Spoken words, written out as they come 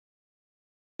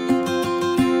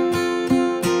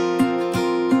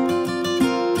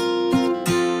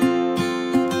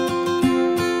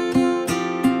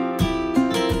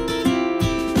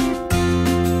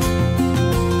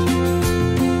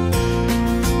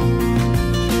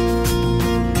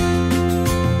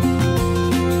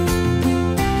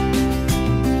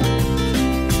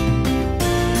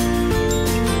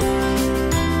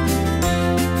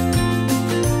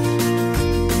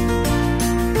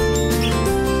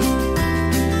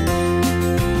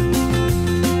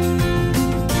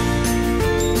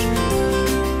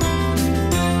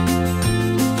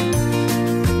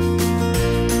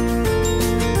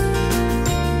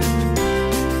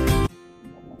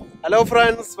Hello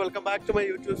friends, welcome back to my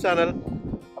YouTube channel.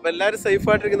 അപ്പോൾ എല്ലാവരും safe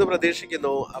ആയിട്ടിരിക്കുന്നു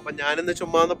പ്രതീക്ഷിക്കുന്നു. അപ്പോൾ ഞാനിന്ന്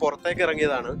ചുമ്മാ ഒന്ന് പുറത്തേക്ക്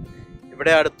ഇറങ്ങിയതാണ്.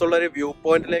 ഇവിടെ അടുത്തുള്ളൊരു വ്യൂ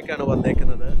പോയിന്റിലേക്കാണ്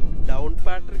വന്നേക്കുന്നത്.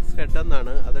 ഡൗൺപാട്രിക്സ് ഹെഡ്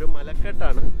എന്നാണ്. അതൊരു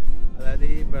മലക്കെട്ടാണ്, അതായത്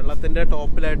ഈ വെള്ളത്തിൻ്റെ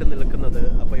ടോപ്പിലായിട്ട് നിൽക്കുന്നത്.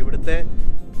 അപ്പോൾ ഇവിടുത്തെ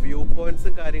വ്യൂ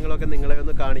പോയിന്റ്സും കാര്യങ്ങളൊക്കെ നിങ്ങളെ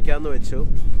ഒന്ന് കാണിക്കാമെന്ന് വെച്ചു.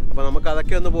 അപ്പോൾ നമുക്ക്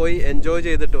അതൊക്കെ ഒന്ന് പോയി എൻജോയ്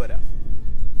ചെയ്തിട്ട് വരാം.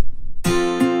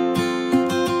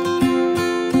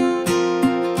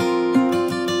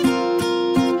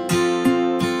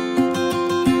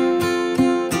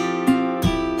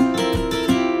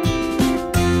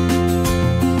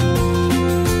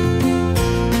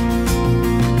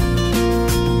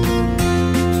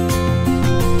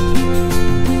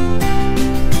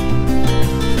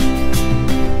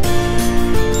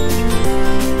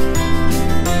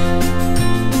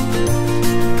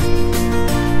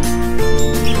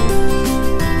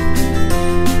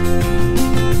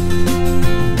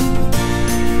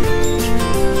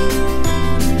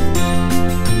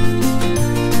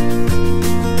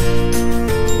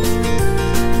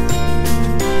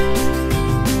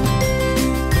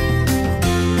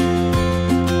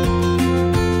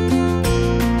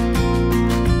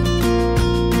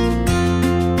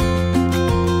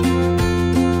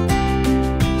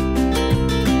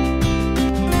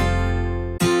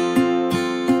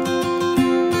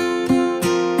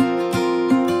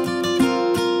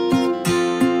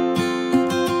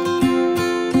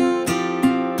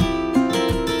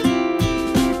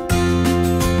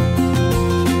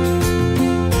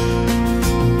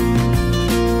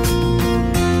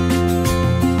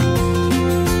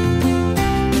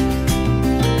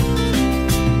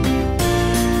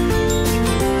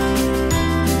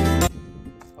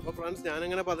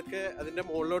 ഞാനങ്ങനെ പതുക്കെ അതിൻ്റെ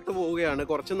മുകളിലോട്ട് പോവുകയാണ്.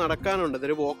 കുറച്ച് നടക്കാനുണ്ട്.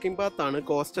 ഇതൊരു വാക്കിംഗ് പാത്താണ്,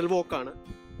 കോസ്റ്റൽ വോക്കാണ്.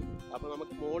 അപ്പോൾ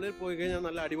നമുക്ക് മുകളിൽ പോയി കഴിഞ്ഞാൽ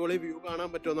നല്ല അടിപൊളി വ്യൂ കാണാൻ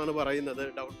പറ്റുമെന്നാണ് പറയുന്നത്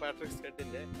ഡൗൺപാട്രിക്സ്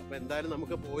ഹെഡിൻ്റെ. അപ്പോൾ എന്തായാലും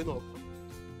നമുക്ക് പോയി നോക്കാം.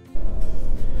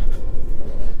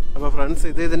 അപ്പോൾ ഫ്രണ്ട്സ്,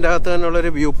 ഇതിൻ്റെ അകത്ത്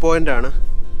തന്നെയുള്ളൊരു വ്യൂ പോയിൻ്റ് ആണ്.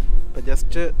 അപ്പോൾ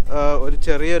ജസ്റ്റ് ഒരു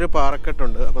ചെറിയൊരു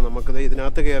പാറക്കെട്ടുണ്ട്. അപ്പോൾ നമുക്കിത്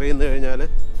ഇതിനകത്ത് കയറി നിന്ന് കഴിഞ്ഞാൽ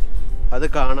അത്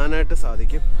കാണാനായിട്ട്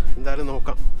സാധിക്കും. എന്തായാലും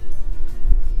നോക്കാം.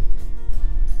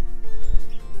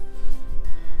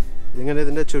 ഇങ്ങനെ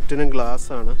ഇതിൻ്റെ ചുറ്റിനും ഗ്ലാസ്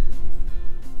ആണ്.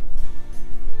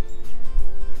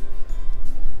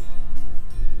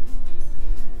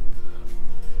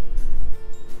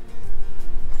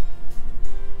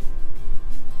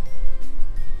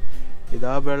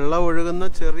 ഇതാ വെള്ളം ഒഴുകുന്ന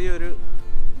ചെറിയൊരു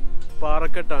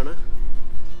പാറക്കെട്ടാണ്.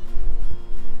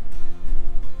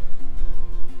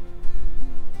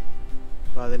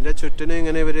 അപ്പം അതിൻ്റെ ചുറ്റിനും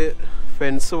ഇങ്ങനെ ഇവർ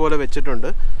ഫെൻസ് പോലെ വെച്ചിട്ടുണ്ട്.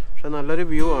 പക്ഷെ നല്ലൊരു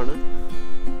വ്യൂ ആണ്.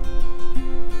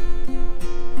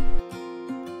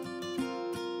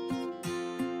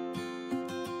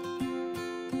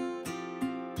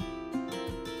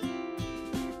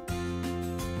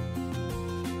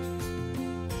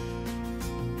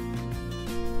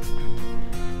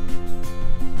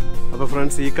 അപ്പോൾ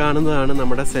ഫ്രണ്ട്സ്, ഈ കാണുന്നതാണ്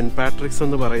നമ്മുടെ സെൻറ്റ് പാട്രിക്സ്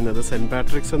എന്ന് പറയുന്നത്. സെൻറ്റ്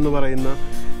പാട്രിക്സ് എന്ന് പറയുന്ന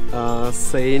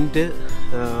സെയിൻറ്റ്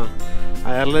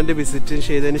അയർലൻഡ് വിസിറ്റ്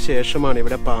ചെയ്തതിന് ശേഷമാണ്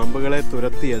ഇവിടെ പാമ്പുകളെ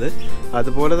തുരത്തിയത്.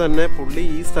 അതുപോലെ തന്നെ പുള്ളി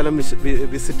ഈ സ്ഥലം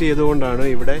വിസിറ്റ് ചെയ്തുകൊണ്ടാണ്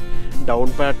ഇവിടെ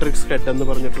ഡൗൺപാട്രിക്സ് ഹെഡ് എന്ന്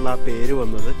പറഞ്ഞിട്ടുള്ള ആ പേര്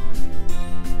വന്നത്.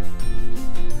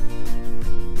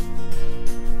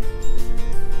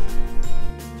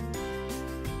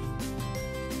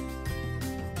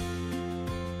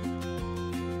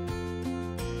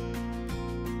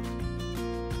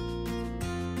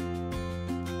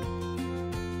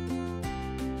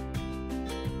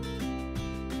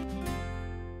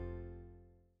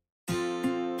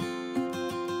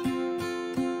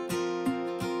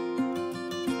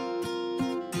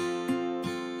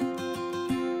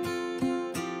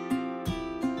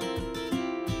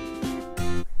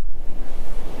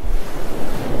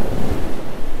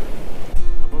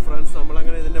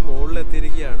 നമ്മളങ്ങനെ ഇതിൻ്റെ മുകളിൽ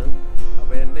എത്തിയിരിക്കുകയാണ്.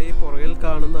 അപ്പോൾ എൻ്റെ ഈ പുറകിൽ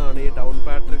കാണുന്നതാണ് ഈ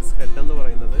ഡൗൺപാട്രിക്സ് ഹെഡ് എന്ന്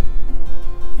പറയുന്നത്.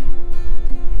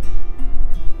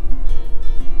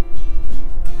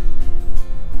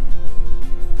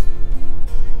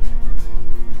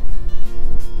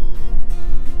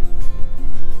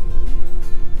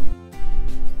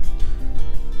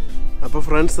 അപ്പോൾ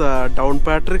ഫ്രണ്ട്സ്,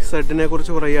 ഡൗൺപാട്രിക്സ് ഹെഡിനെ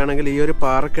കുറിച്ച് പറയുകയാണെങ്കിൽ ഈ ഒരു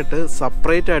പാറക്കെട്ട്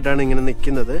സെപ്പറേറ്റ് ആയിട്ടാണ് ഇങ്ങനെ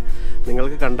നിൽക്കുന്നത്.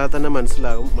 നിങ്ങൾക്ക് കണ്ടാൽ തന്നെ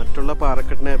മനസ്സിലാകും മറ്റുള്ള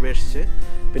പാറക്കെട്ടിനെ അപേക്ഷിച്ച്.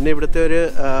 പിന്നെ ഇവിടുത്തെ ഒരു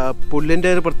പുല്ലിൻ്റെ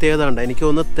ഒരു പ്രത്യേകത ഉണ്ട്. എനിക്ക്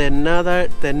തോന്നുന്നു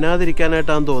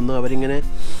തെന്നാതിരിക്കാനായിട്ടാണെന്ന് തോന്നുന്നു അവരിങ്ങനെ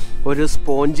ഒരു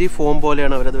സ്പോഞ്ചി ഫോം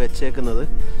പോലെയാണ് അവരത് വെച്ചേക്കുന്നത്.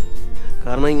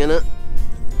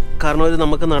 കാരണം ഇത്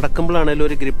നമുക്ക് നടക്കുമ്പോഴാണെങ്കിലും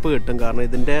ഒരു ഗ്രിപ്പ് കിട്ടും. കാരണം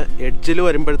ഇതിൻ്റെ എഡ്ജിൽ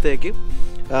വരുമ്പോഴത്തേക്ക്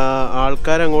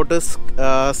ആൾക്കാരങ്ങോട്ട്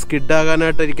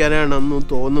സ്കിഡാകാനായിട്ടിരിക്കാനാണെന്ന്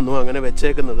തോന്നുന്നു അങ്ങനെ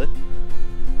വെച്ചേക്കുന്നത്.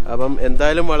 അപ്പം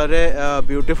എന്തായാലും വളരെ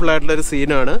ബ്യൂട്ടിഫുൾ ആയിട്ടുള്ളൊരു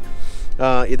സീനാണ്.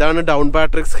 ഇതാണ്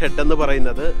ഡൗൺപാട്രിക്സ് ഹെഡ് എന്ന്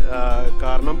പറയുന്നത്.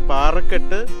 കാരണം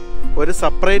പാറക്കെട്ട് ഒരു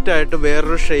സെപ്പറേറ്റ് ആയിട്ട്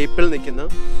വേറൊരു ഷേപ്പിൽ നിൽക്കുന്നു.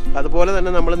 അതുപോലെ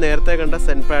തന്നെ നമ്മൾ നേരത്തെ കണ്ട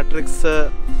സെൻറ്റ് പാട്രിക്സ്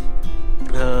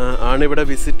ആണ് ഇവിടെ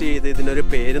വിസിറ്റ് ചെയ്ത് ഇതിനൊരു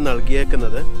പേര്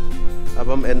നൽകിയേക്കുന്നത്.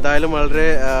 അപ്പം എന്തായാലും വളരെ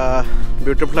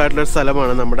ബ്യൂട്ടിഫുൾ ആയിട്ടുള്ളൊരു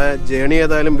സ്ഥലമാണ്. നമ്മുടെ ജേണി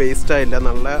ഏതായാലും വേസ്റ്റ് ആയില്ല,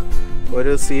 നല്ല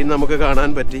ഒരു സീൻ നമുക്ക്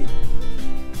കാണാൻ പറ്റി.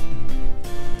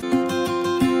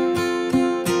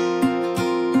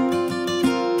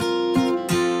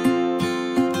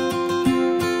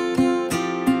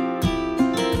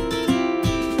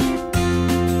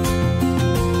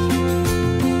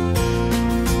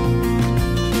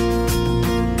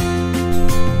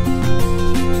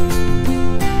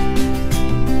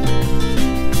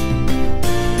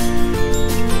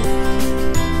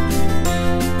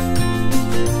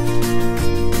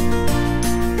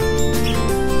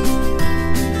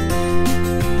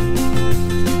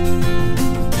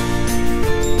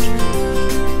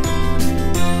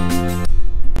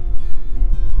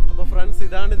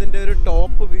 ഇതാണ് ഇതിൻ്റെ ഒരു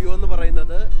ടോപ്പ് വ്യൂ എന്ന്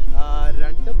പറയുന്നത്.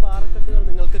 2 പാറക്കെട്ടുകൾ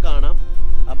നിങ്ങൾക്ക് കാണാം.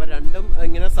 അപ്പം രണ്ടും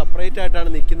ഇങ്ങനെ സെപ്പറേറ്റ് ആയിട്ടാണ്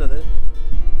നിൽക്കുന്നത്.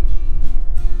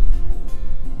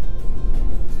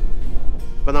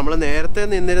 അപ്പം നമ്മൾ നേരത്തെ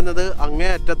നിന്നിരുന്നത് അങ്ങേ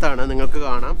അറ്റത്താണ്, നിങ്ങൾക്ക്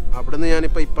കാണാം. അവിടുന്ന്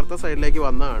ഞാനിപ്പോൾ ഇപ്പുറത്തെ സൈഡിലേക്ക്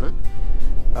വന്നതാണ്.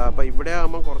 അപ്പം ഇവിടെ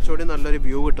ആകുമ്പോൾ കുറച്ചുകൂടി നല്ലൊരു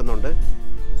വ്യൂ കിട്ടുന്നുണ്ട്.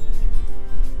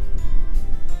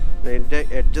 ഇതിൻ്റെ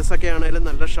എഡ്ജസൊക്കെ ആണെങ്കിലും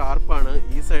നല്ല ഷാർപ്പാണ്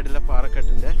ഈ സൈഡിലെ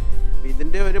പാറക്കെട്ടിൻ്റെ.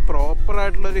 ഇതിൻ്റെ ഒരു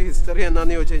പ്രോപ്പറായിട്ടുള്ളൊരു ഹിസ്റ്ററി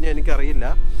എന്താണെന്ന് ചോദിച്ചു കഴിഞ്ഞാൽ എനിക്കറിയില്ല.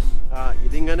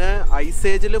 ഇതിങ്ങനെ ഐസ്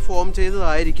ഏജിൽ ഫോം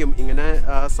ചെയ്തതായിരിക്കും, ഇങ്ങനെ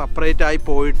സെപ്പറേറ്റ് ആയി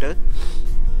പോയിട്ട്.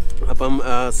 അപ്പം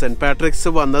സെൻറ്റ് പാട്രിക്സ്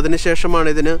വന്നതിന്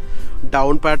ശേഷമാണ് ഇതിന്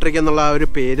ഡൗൺ പാട്രിക് എന്നുള്ള ആ ഒരു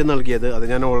പേര് നൽകിയത്. അത്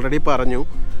ഞാൻ ഓൾറെഡി പറഞ്ഞു.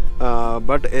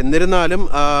 ബട്ട് എന്നിരുന്നാലും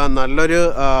നല്ലൊരു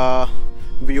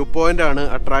വ്യൂ പോയിൻ്റാണ്,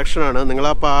 അട്രാക്ഷനാണ്. നിങ്ങൾ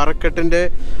ആ പാറക്കെട്ടിൻ്റെ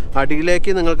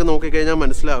അടിയിലേക്ക് നിങ്ങൾക്ക് നോക്കിക്കഴിഞ്ഞാൽ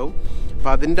മനസ്സിലാവും.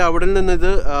 അപ്പം അതിൻ്റെ അവിടെ നിന്ന്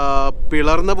ഇത്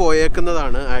പിളർന്ന്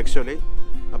പോയേക്കുന്നതാണ് ആക്ച്വലി.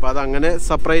 അപ്പോൾ അതങ്ങനെ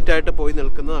സെപ്പറേറ്റ് ആയിട്ട് പോയി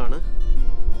നിൽക്കുന്നതാണ്.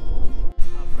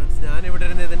 ഫ്രണ്ട്സ്, ഞാനിവിടെ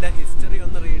ഇരുന്ന് ഇതിൻ്റെ ഹിസ്റ്ററി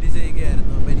ഒന്ന് റീഡ്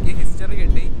ചെയ്യുകയായിരുന്നു. അപ്പോൾ എനിക്ക് ഹിസ്റ്ററി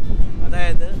കിട്ടി.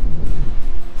 അതായത്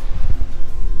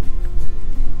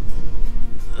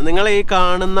നിങ്ങൾ ഈ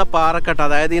കാണുന്ന പാറക്കെട്ട്,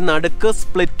 അതായത് ഈ നടുക്ക്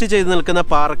സ്പ്ലിറ്റ് ചെയ്ത് നിൽക്കുന്ന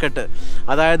പാറക്കെട്ട്,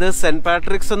 അതായത് സെൻറ്റ്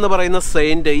പാട്രിക്സ് എന്ന് പറയുന്ന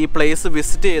സെയിൻറ്റ് ഈ പ്ലേസ്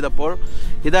വിസിറ്റ് ചെയ്തപ്പോൾ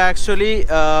ഇത് ആക്ച്വലി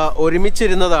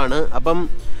ഒരുമിച്ചിരുന്നതാണ്. അപ്പം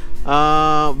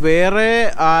വേറെ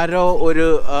ആരോ ഒരു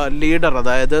ലീഡർ,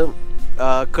 അതായത്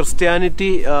ക്രിസ്ത്യാനിറ്റി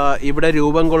ഇവിടെ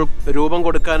രൂപം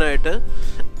കൊടുക്കാനായിട്ട്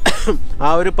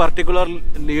ആ ഒരു പർട്ടിക്കുലർ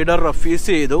ലീഡർ റെഫ്യൂസ്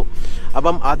ചെയ്തു.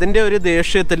 അപ്പം അതിൻ്റെ ഒരു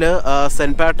ദേഷ്യത്തിൽ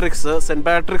സെൻറ്റ്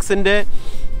പാട്രിക്സിൻ്റെ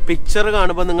പിക്ചർ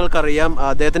കാണുമ്പോൾ നിങ്ങൾക്കറിയാം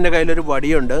അദ്ദേഹത്തിൻ്റെ കയ്യിലൊരു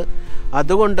വടിയുണ്ട്.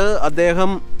 അതുകൊണ്ട്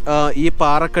അദ്ദേഹം ഈ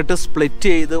പാറക്കെട്ട് സ്പ്ലിറ്റ്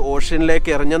ചെയ്ത് ഓഷ്യനിലേക്ക്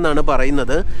എറിഞ്ഞെന്നാണ്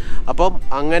പറയുന്നത്. അപ്പം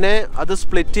അങ്ങനെ അത്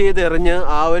സ്പ്ലിറ്റ് ചെയ്ത് എറിഞ്ഞ്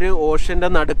ആ ഒരു ഓഷ്യൻ്റെ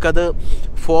നടുക്കത്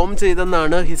ഫോം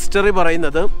ചെയ്തെന്നാണ് ഹിസ്റ്ററി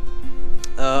പറയുന്നത്.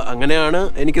 അങ്ങനെയാണ്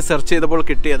എനിക്ക് സെർച്ച് ചെയ്തപ്പോൾ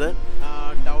കിട്ടിയത്.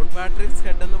 ഡൗൺ പാട്രിക്സ്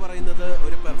ഹെഡ് എന്ന് പറയുന്നത്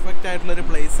ഒരു പെർഫെക്റ്റ് ആയിട്ടുള്ളൊരു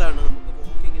പ്ലേസാണ് നമുക്ക്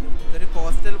വാക്കിങ്ങിനും. ഇതൊരു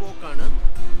കോസ്റ്റൽ വാക്കാണ്.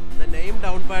 The name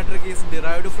down Patrick is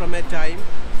derived from A time,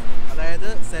 അതായത്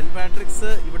സെൻറ്റ് പാട്രിക്സ്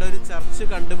ഇവിടെ ഒരു ചർച്ച്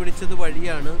കണ്ടുപിടിച്ചത്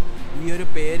വഴിയാണ് ഈ ഒരു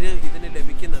പേര് ഇതിന്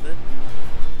ലഭിക്കുന്നത്.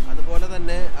 അതുപോലെ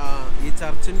തന്നെ ഈ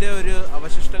ചർച്ചിൻ്റെ ഒരു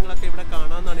അവശിഷ്ടങ്ങളൊക്കെ ഇവിടെ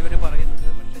കാണാമെന്നാണ് ഇവർ പറയുന്നത്.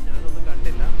 പക്ഷെ ഞാനൊന്നും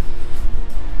കണ്ടില്ല.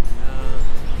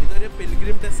 ഇതൊരു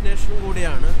പിൽഗ്രിം ഡെസ്റ്റിനേഷൻ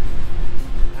കൂടിയാണ്.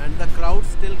 And the crowd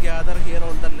still gather here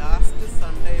on the last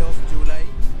Sunday off July,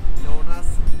 known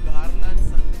as garland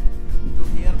Sunday, to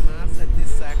here mass at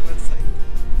this sacred site.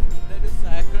 ഇവിടെ ഒരു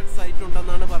സാക്രഡ് സൈറ്റ്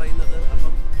ഉണ്ടെന്നാണ് പറയുന്നത്.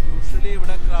 അപ്പം യൂഷ്വലി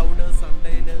ഇവിടെ ക്രൗഡ്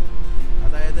സൺഡേയിൽ,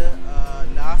 അതായത്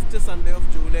ലാസ്റ്റ് സൺഡേ ഓഫ്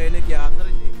ജൂലൈയിൽ gather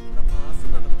ചെയ്യും, ഇവിടെ മാസ്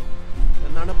നടത്തും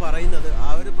എന്നാണ് പറയുന്നത്.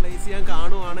 ആ ഒരു പ്ലേസ് ഞാൻ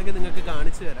കാണുവാണെങ്കിൽ നിങ്ങൾക്ക്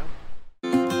കാണിച്ചു തരാം.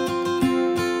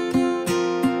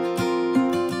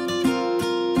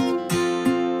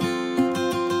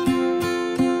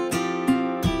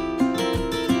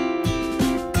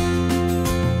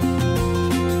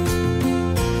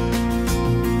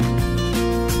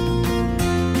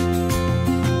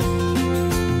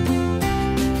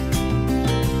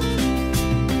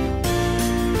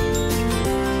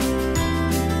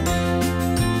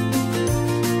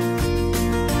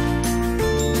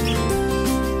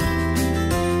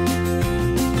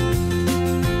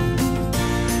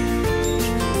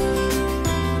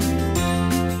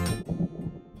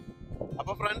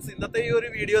 ഇന്നത്തെ ഈ ഒരു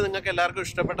വീഡിയോ നിങ്ങൾക്ക് എല്ലാവർക്കും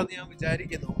ഇഷ്ടപ്പെട്ടെന്ന് ഞാൻ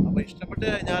വിചാരിക്കുന്നു. അപ്പോൾ ഇഷ്ടപ്പെട്ട്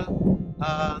കഴിഞ്ഞാൽ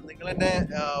നിങ്ങളെൻ്റെ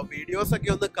വീഡിയോസൊക്കെ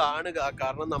ഒന്ന് കാണുക.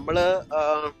 കാരണം നമ്മൾ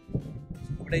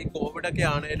ഇവിടെ ഈ കോവിഡൊക്കെ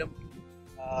ആണേലും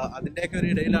അതിൻ്റെയൊക്കെ ഒരു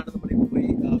ഇടയിലാണ് നമ്മളിപ്പോൾ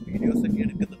ഈ വീഡിയോസൊക്കെ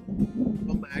എടുക്കുന്നത്.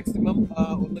 അപ്പം മാക്സിമം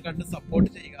ഒന്ന് കണ്ട് സപ്പോർട്ട്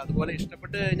ചെയ്യുക. അതുപോലെ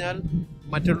ഇഷ്ടപ്പെട്ട് കഴിഞ്ഞാൽ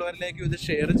മറ്റുള്ളവരിലേക്കും ഇത്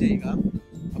ഷെയർ ചെയ്യുക.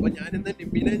 അപ്പം ഞാനിന്ന്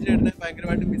നിമ്മിനെ ചേട്ടനെ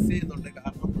ഭയങ്കരമായിട്ട് മിസ് ചെയ്യുന്നുണ്ട്.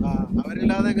 കാരണം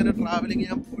അവരില്ലാതെ അങ്ങനെ ട്രാവലിങ്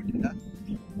ഞാൻ പോയിട്ടില്ല.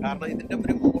 കാരണം ഇതിൻ്റെ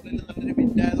ഒരു മുകളിൽ നല്ലൊരു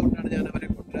വിൻഡായതുകൊണ്ടാണ് ഞാൻ അവരെ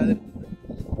കൊണ്ടുവരാതിരുന്നത്.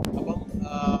 അപ്പം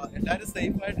എല്ലാവരും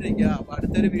സേഫ് ആയിട്ടിരിക്കുക. അപ്പം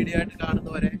അടുത്തൊരു വീഡിയോ ആയിട്ട്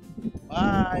കാണുന്നവരെ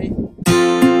ബൈ.